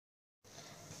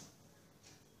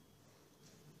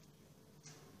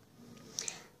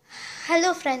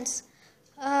Hello friends.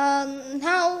 In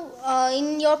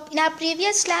our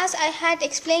previous class I had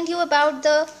explained you about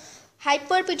the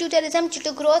hyperpituitarism due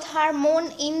to growth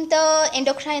hormone in the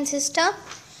endocrine system.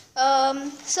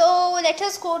 So let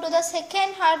us go to the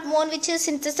second hormone, which is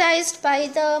synthesized by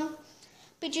the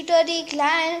pituitary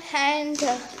gland and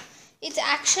its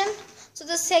action. So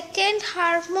the second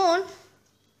hormone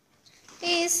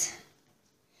is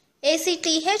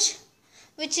ACTH,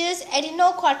 which is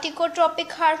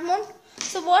adrenocorticotropic hormone.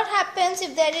 So what happens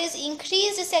if there is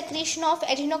increased secretion of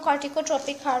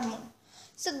adrenocorticotropic hormone?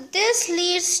 So this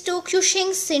leads to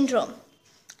Cushing's syndrome.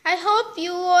 I hope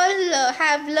you all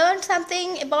have learned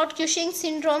something about Cushing's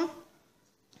syndrome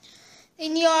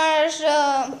in your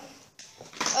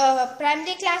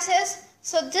primary classes.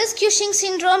 So this Cushing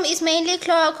syndrome is mainly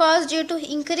caused due to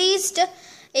increased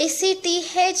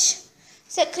ACTH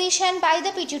secretion by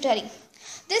the pituitary.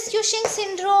 This Cushing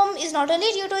syndrome is not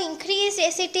only due to increased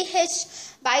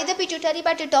ACTH by the pituitary,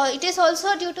 but it is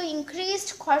also due to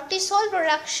increased cortisol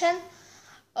production.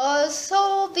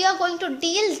 So we are going to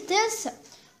deal this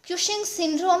Cushing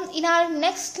syndrome in our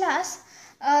next class,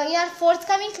 in our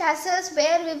forthcoming classes,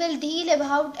 where we will deal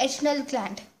about adrenal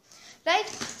gland. Right?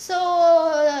 So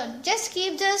just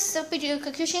keep this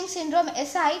Cushing syndrome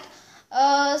aside.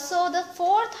 So the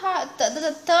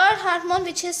third hormone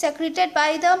which is secreted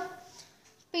by the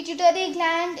pituitary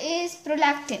gland is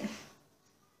prolactin.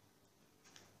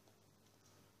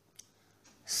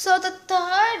 So the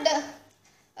third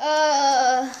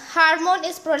hormone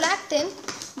is prolactin.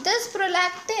 This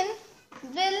prolactin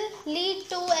will lead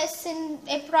to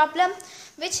a problem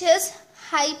which is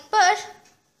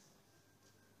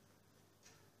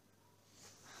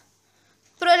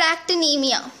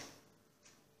hyperprolactinemia.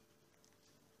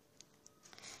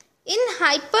 In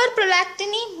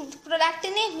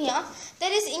hyperprolactinemia,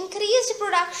 there is increased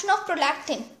production of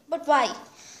prolactin. But why?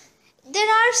 There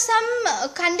are some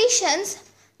conditions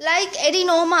like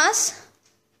adenomas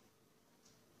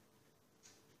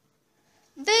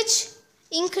which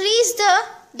increase the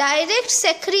direct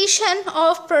secretion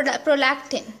of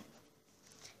prolactin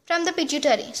from the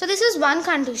pituitary. So this is one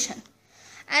condition.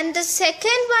 And the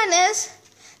second one is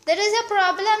there is a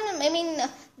problem. in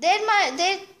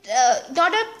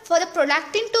order for the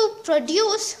prolactin to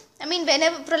produce,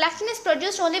 whenever prolactin is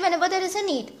produced only whenever there is a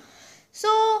need. So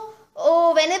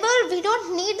whenever we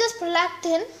don't need this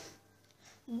prolactin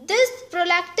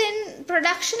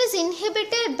production is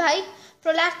inhibited by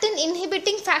prolactin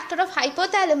inhibiting factor of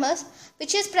hypothalamus,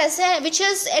 which is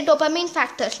a dopamine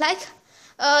factor. Like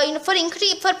for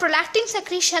prolactin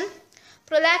secretion,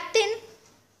 prolactin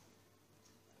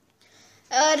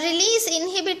release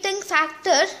inhibiting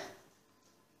factor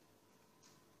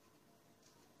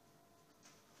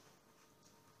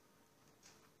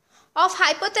of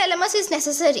hypothalamus is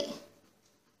necessary.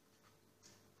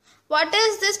 What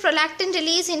is this prolactin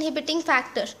release inhibiting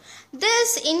factor?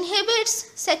 This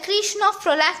inhibits secretion of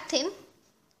prolactin,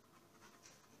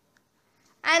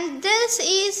 and this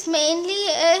is mainly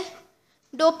a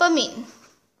dopamine.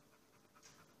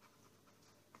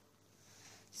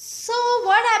 So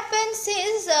what happens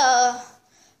is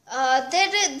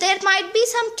there might be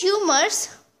some tumors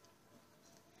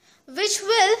which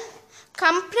will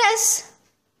compress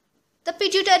the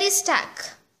pituitary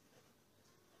sac.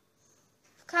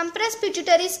 Compress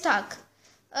pituitary sac.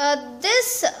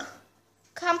 This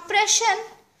compression,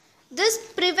 this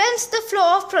prevents the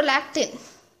flow of prolactin.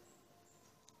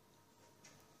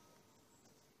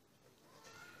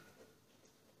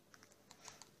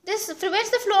 This prevents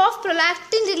the flow of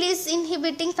prolactin release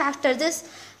inhibiting factor. This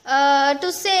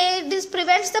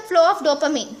prevents the flow of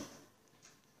dopamine.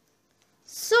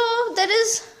 So there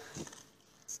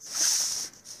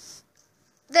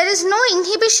is no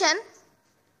inhibition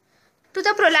to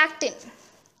the prolactin.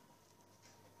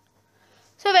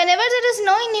 So whenever there is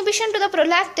no inhibition to the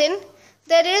prolactin,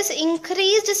 there is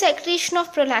increased secretion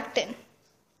of prolactin.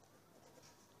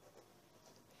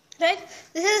 Right?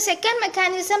 This is the second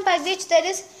mechanism by which there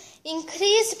is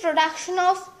increased production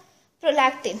of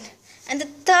prolactin. And the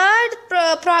third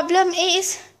problem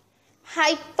is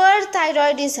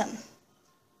hyperthyroidism.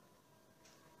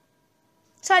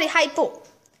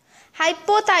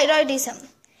 Hypothyroidism.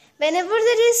 Whenever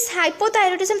there is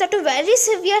hypothyroidism, that is very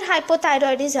severe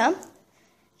hypothyroidism,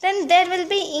 then there will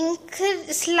be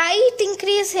slight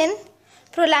increase in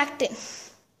prolactin.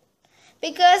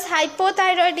 Because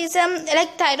hypothyroidism,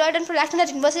 like thyroid and prolactin, are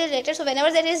inversely related. So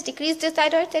whenever there is decreased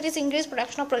thyroid, there is increased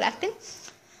production of prolactin.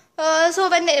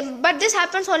 But this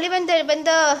happens only when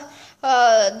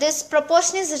this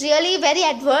proportion is really very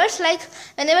adverse. Like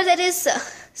whenever there is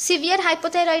severe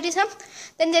hypothyroidism,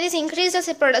 then there is increased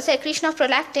secretion of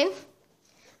prolactin.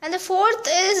 And the fourth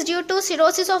is due to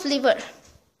cirrhosis of liver.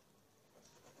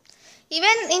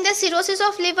 Even in the cirrhosis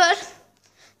of liver,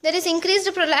 there is increased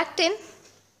prolactin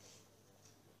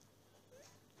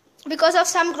because of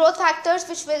some growth factors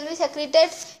which will be secreted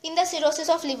in the cirrhosis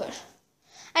of liver.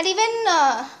 And even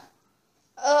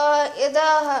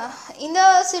in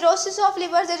the cirrhosis of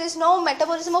liver, there is no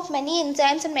metabolism of many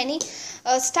enzymes and many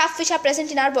stuff which are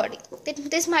present in our body.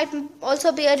 This might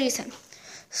also be a reason.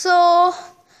 So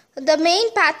the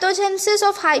main pathogenesis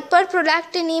of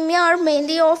hyperprolactinemia are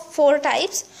mainly of 4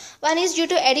 types. One is due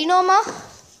to adenoma,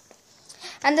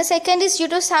 and the second is due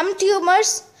to some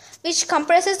tumors which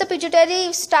compresses the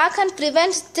pituitary stalk and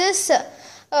prevents this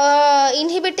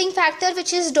inhibiting factor,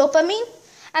 which is dopamine,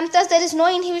 and thus there is no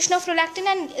inhibition of prolactin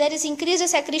and there is increased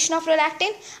secretion of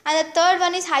prolactin. And the third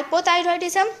one is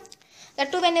hypothyroidism.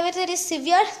 That too, whenever there is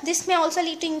severe, this may also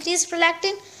lead to increased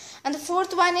prolactin. And the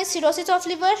fourth one is cirrhosis of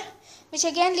liver, which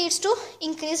again leads to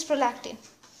increased prolactin.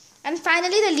 And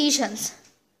finally, the lesions.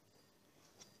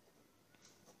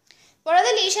 What are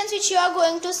the lesions which you are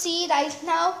going to see right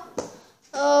now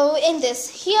in this?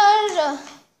 Here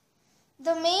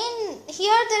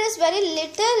there is very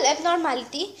little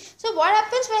abnormality. So what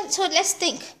happens when, so let's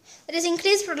think, there is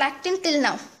increased prolactin till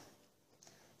now.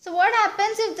 So what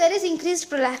happens if there is increased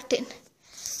prolactin?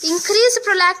 Increased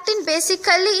prolactin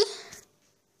basically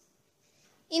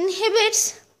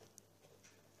inhibits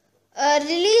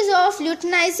release of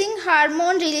luteinizing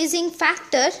hormone releasing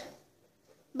factor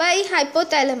by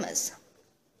hypothalamus.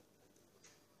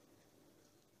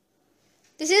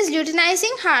 This is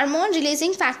luteinizing hormone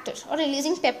releasing factor or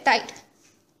releasing peptide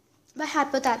by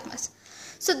hypothalamus.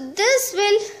 So this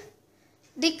will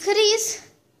decrease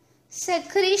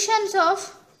secretions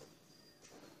of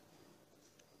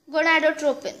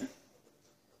gonadotropin.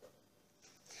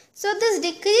 So this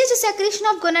decreased secretion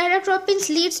of gonadotropins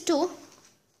leads to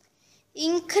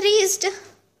increased,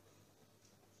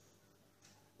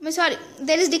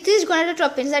 there is decreased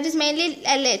gonadotropins, that is mainly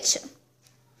LH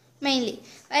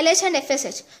and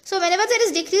FSH. So whenever there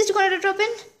is decreased gonadotropin,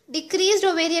 decreased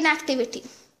ovarian activity,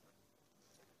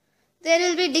 there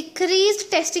will be decreased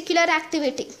testicular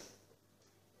activity,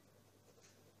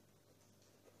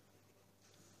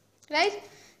 right?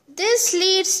 This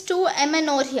leads to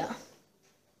amenorrhea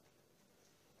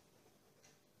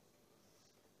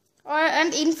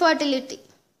and infertility.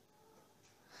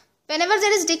 Whenever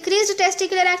there is decreased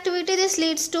testicular activity, this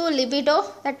leads to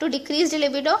libido, that to decreased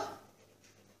libido,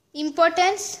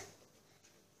 impotence,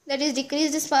 that is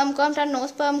decreased sperm count and no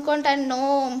sperm count and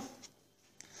no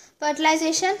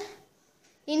fertilization,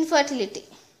 infertility.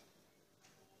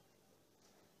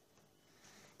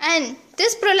 And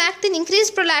this prolactin,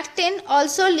 increased prolactin,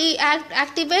 also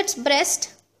activates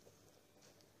breast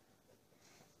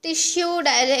tissue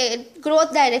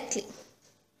growth directly.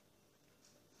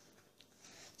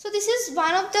 So this is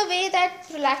one of the way that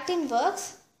prolactin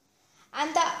works.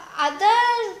 And the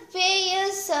other way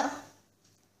is,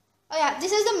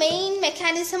 this is the main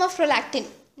mechanism of prolactin.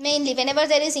 Mainly, whenever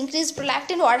there is increased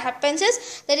prolactin, what happens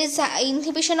is there is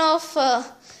inhibition of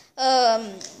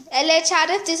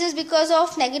LHRF. This is because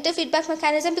of negative feedback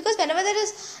mechanism, because whenever there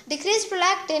is decreased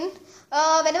prolactin,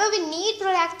 whenever we need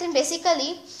prolactin,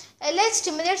 basically LH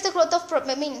stimulates the growth of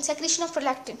secretion of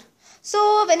prolactin.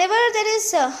 So whenever there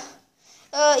is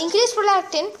increased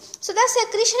prolactin, so that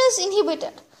secretion is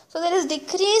inhibited. So there is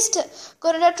decreased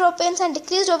gonadotropins and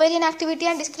decreased ovarian activity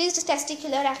and decreased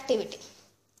testicular activity.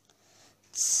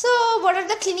 So what are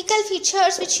the clinical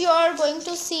features which you are going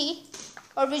to see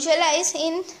or visualize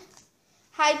in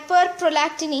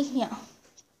hyperprolactinemia?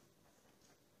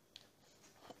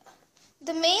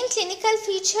 The main clinical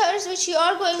features which you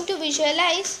are going to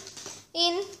visualize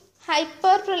in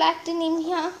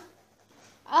hyperprolactinemia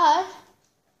are,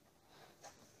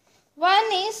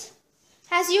 one is,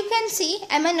 as you can see,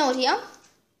 amenorrhea,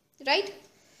 right?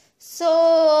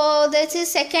 So this is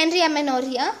secondary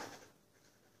amenorrhea,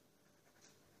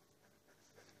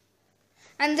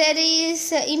 and there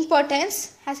is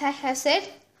impotence, as I have said,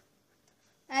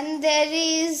 and there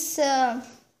is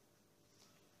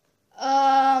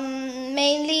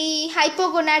mainly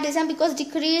hypogonadism, because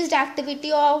decreased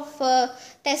activity of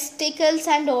testicles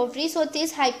and ovaries, so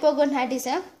this is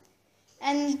hypogonadism.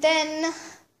 And then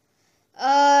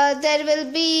there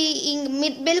will be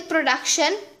milk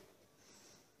production,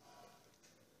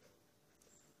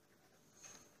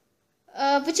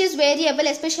 which is variable,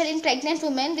 especially in pregnant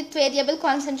women, with variable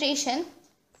concentration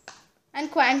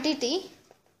and quantity.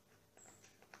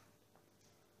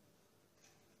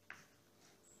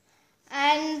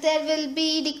 And there will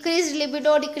be decreased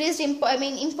libido, decreased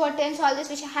impotence, all this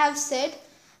which I have said.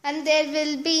 And there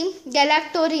will be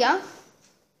galactorrhea.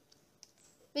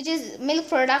 which is milk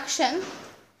production,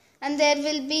 and there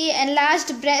will be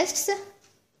enlarged breasts.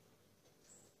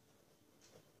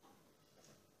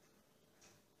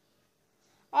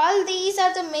 All these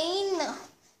are the main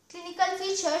clinical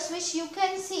features which you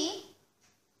can see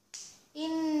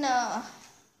in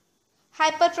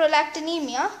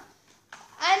hyperprolactinemia,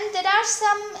 and there are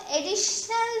some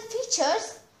additional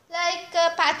features like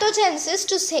pathogenesis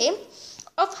to say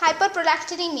of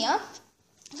hyperprolactinemia.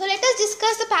 So let us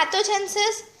discuss the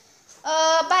pathogenesis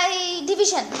by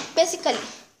division basically.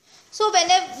 So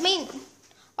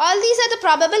all these are the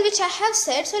probable which I have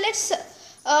said. So let's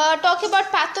talk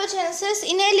about pathogenesis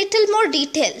in a little more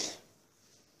detail.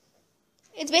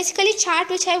 It's basically a chart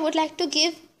which I would like to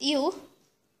give you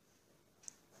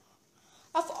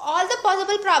of all the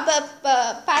possible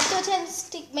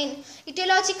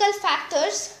etiological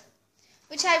factors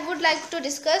which I would like to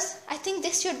discuss. I think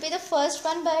this should be the first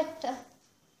one, but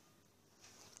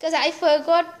because I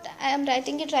forgot, I am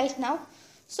writing it right now.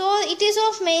 So it is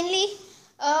of mainly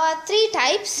 3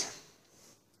 types.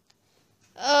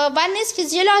 One is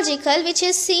physiological, which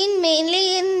is seen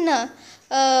mainly in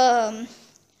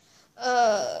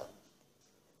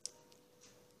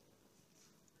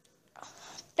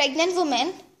pregnant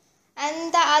women,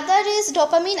 and the other is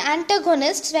dopamine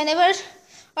antagonists whenever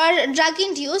or drug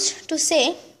induced to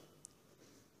say,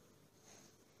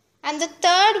 and the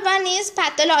third one is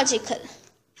pathological.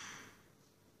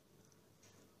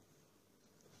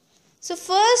 So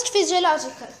first,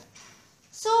 physiological.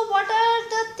 So what are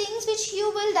the things which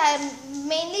you will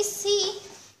mainly see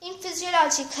in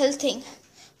physiological thing?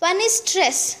 One is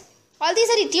stress. All these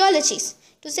are etiologies.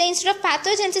 To say instead of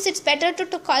pathogenesis, it's better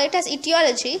to call it as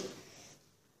etiology,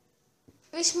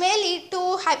 which may lead to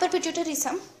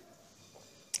hyperpituitarism,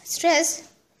 stress,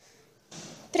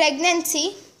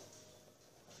 pregnancy,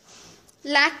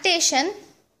 lactation,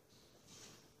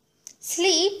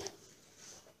 sleep,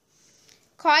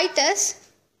 coitus,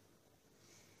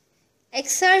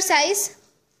 exercise,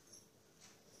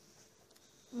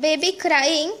 baby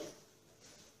crying,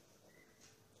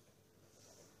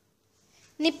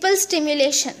 nipple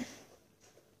stimulation.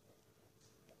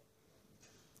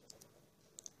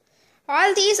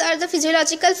 All these are the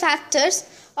physiological factors.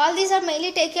 All these are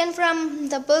mainly taken from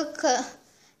the book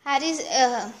Harris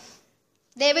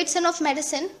Davidson of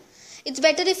Medicine. It's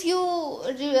better if you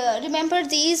remember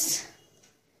these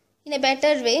in a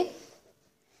better way.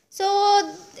 So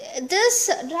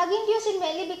this drug induced is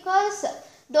mainly because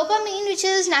dopamine, which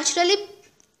is naturally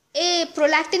a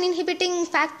prolactin inhibiting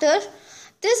factor,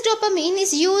 this dopamine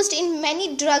is used in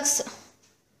many drugs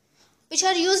which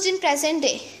are used in present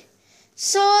day.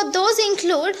 So those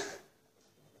include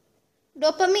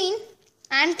dopamine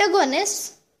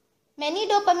antagonists, many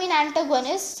dopamine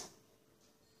antagonists,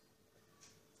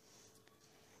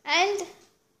 and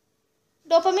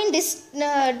dopamine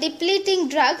depleting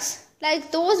drugs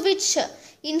like those which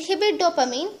inhibit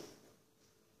dopamine,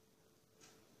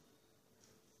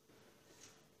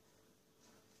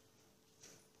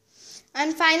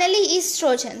 and finally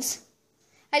estrogens.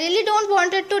 I really don't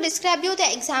wanted to describe you the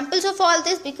examples of all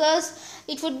this because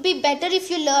it would be better if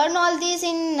you learn all these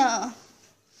in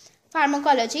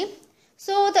pharmacology.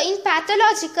 So in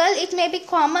pathological, it may be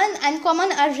common,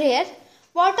 uncommon or rare.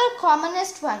 What are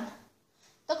commonest one?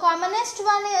 The commonest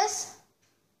one is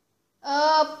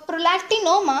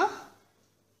prolactinoma,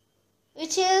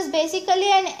 which is basically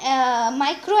an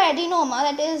microadenoma,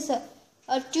 that is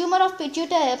a tumor of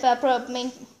pituitary,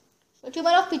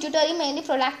 mainly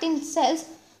prolactin cells.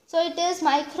 So it is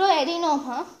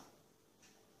microadenoma.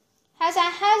 As I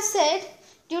have said,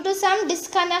 due to some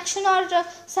disconnection or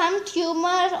some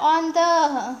tumor on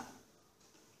the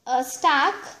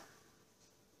sac.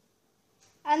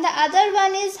 And the other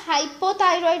one is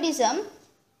hypothyroidism.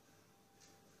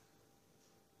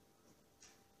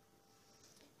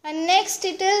 And next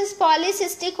it is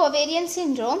polycystic ovarian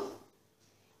syndrome.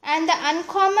 And the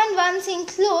uncommon ones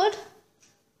include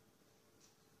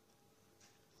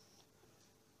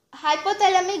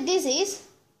hypothalamic disease,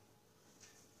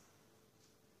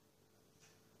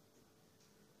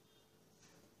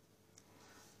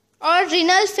 or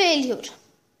renal failure.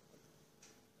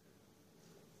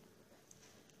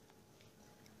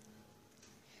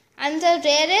 And the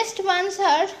rarest ones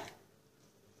are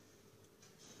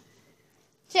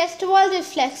chest wall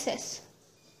reflexes.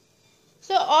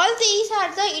 So all these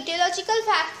are the etiological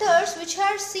factors which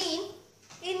are seen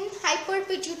in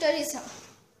hyperpituitarism.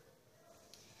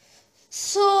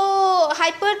 So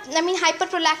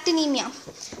hyperprolactinemia.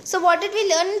 So what did we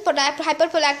learn in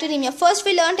hyperprolactinemia? First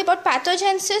we learned about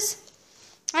pathogenesis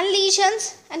and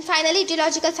lesions, and finally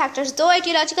etiological factors. Though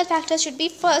etiological factors should be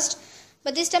first,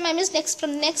 but this time I missed.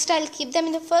 Next I'll keep them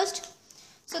in the first.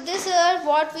 So this is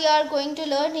what we are going to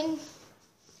learn in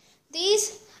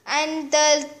these. And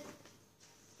the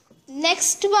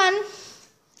next one,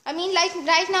 I mean, like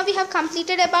right now we have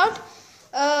completed about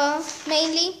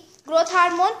mainly growth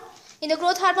hormone. In the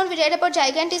growth hormone we read about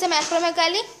gigantism,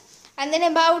 acromegaly, and then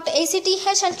about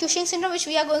ACTH and Cushing syndrome, which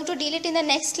we are going to deal it in the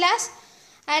next class.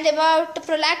 And about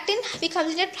prolactin, we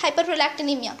completed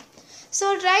hyperprolactinemia.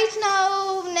 So right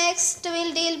now next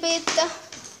we'll deal with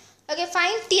okay,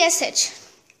 fine, TSH.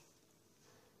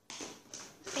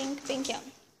 Pink, yeah.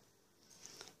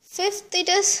 Fifth, it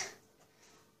is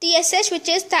TSH, which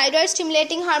is thyroid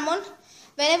stimulating hormone.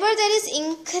 Whenever there is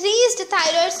increased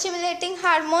thyroid stimulating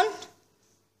hormone,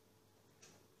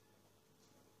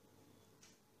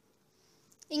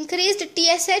 increased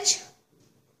TSH,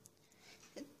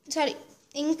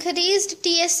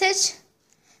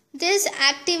 this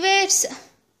activates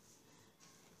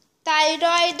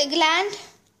thyroid gland,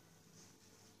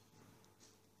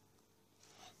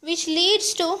 which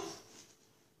leads to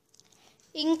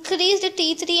increased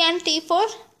T3 and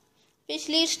T4, which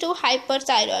leads to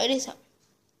hyperthyroidism.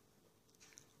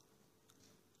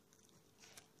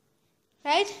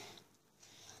 Right?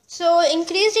 So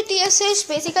increased TSH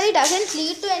basically doesn't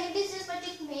lead to any disease, but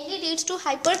it mainly leads to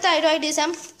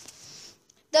hyperthyroidism.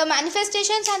 The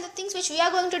manifestations and the things which we are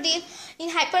going to deal in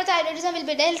hyperthyroidism will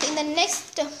be dealt in the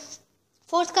next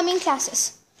forthcoming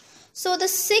classes. So the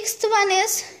sixth one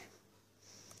is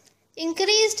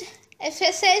increased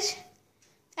FSH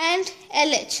and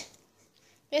LH.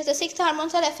 Whereas the sixth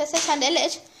hormones are FSH and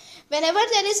LH. Whenever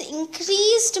there is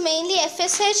increased mainly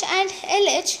FSH and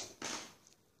LH,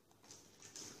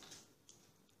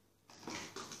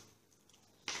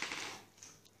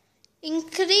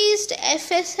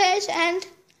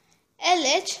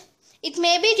 it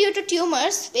may be due to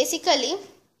tumors basically,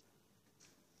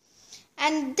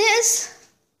 and this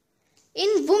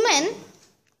in women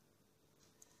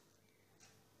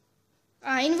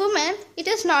it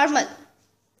is normal.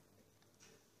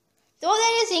 Though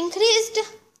there is increased,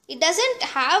 it doesn't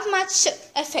have much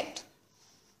effect.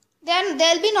 Then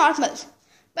they'll be normal.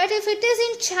 But if it is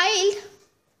in child,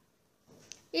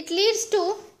 it leads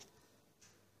to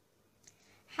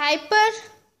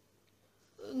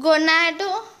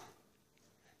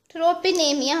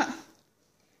hypergonadotropinemia.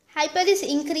 Hyper is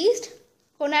increased,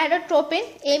 gonadotropin,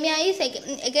 is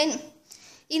again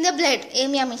in the blood.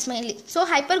 Amia means mainly. So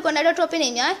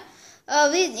hypergonadotropinemia,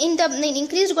 in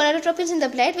increased gonadotropins in the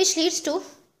blood, which leads to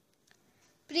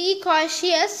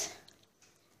precocious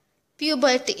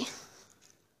puberty.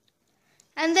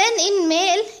 And then in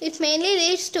male, it mainly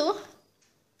leads to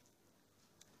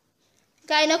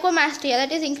gynecomastia,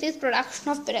 that is increased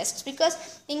production of breasts, because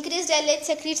increased LH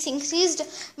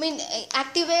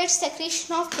activates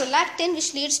secretion of prolactin,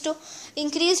 which leads to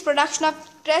increased production of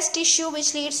breast tissue,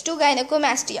 which leads to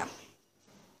gynecomastia.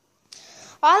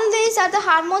 All these are the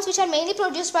hormones which are mainly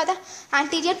produced by the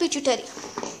anterior pituitary.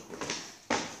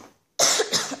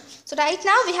 So right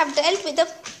now we have dealt with the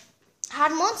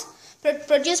hormones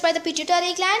produced by the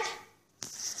pituitary gland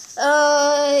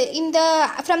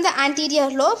from the anterior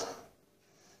lobe.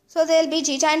 So there will be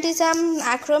gigantism,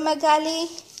 acromegaly,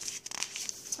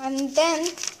 and then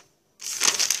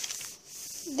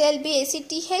there will be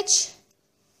ACTH,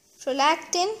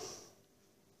 prolactin,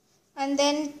 and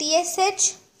then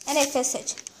TSH and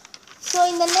FSH. So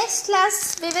in the next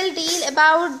class we will deal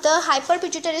about the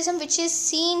hyperpituitarism, which is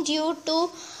seen due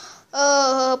to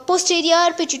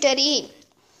posterior pituitary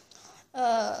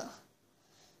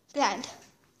gland.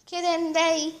 Okay, then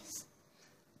bye.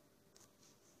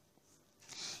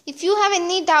 If you have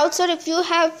any doubts, or if you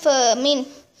have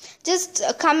just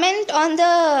comment on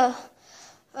the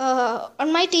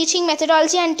on my teaching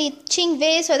methodology and teaching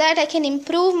way, so that I can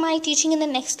improve my teaching in the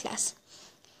next class.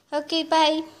 Okay,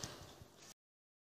 bye.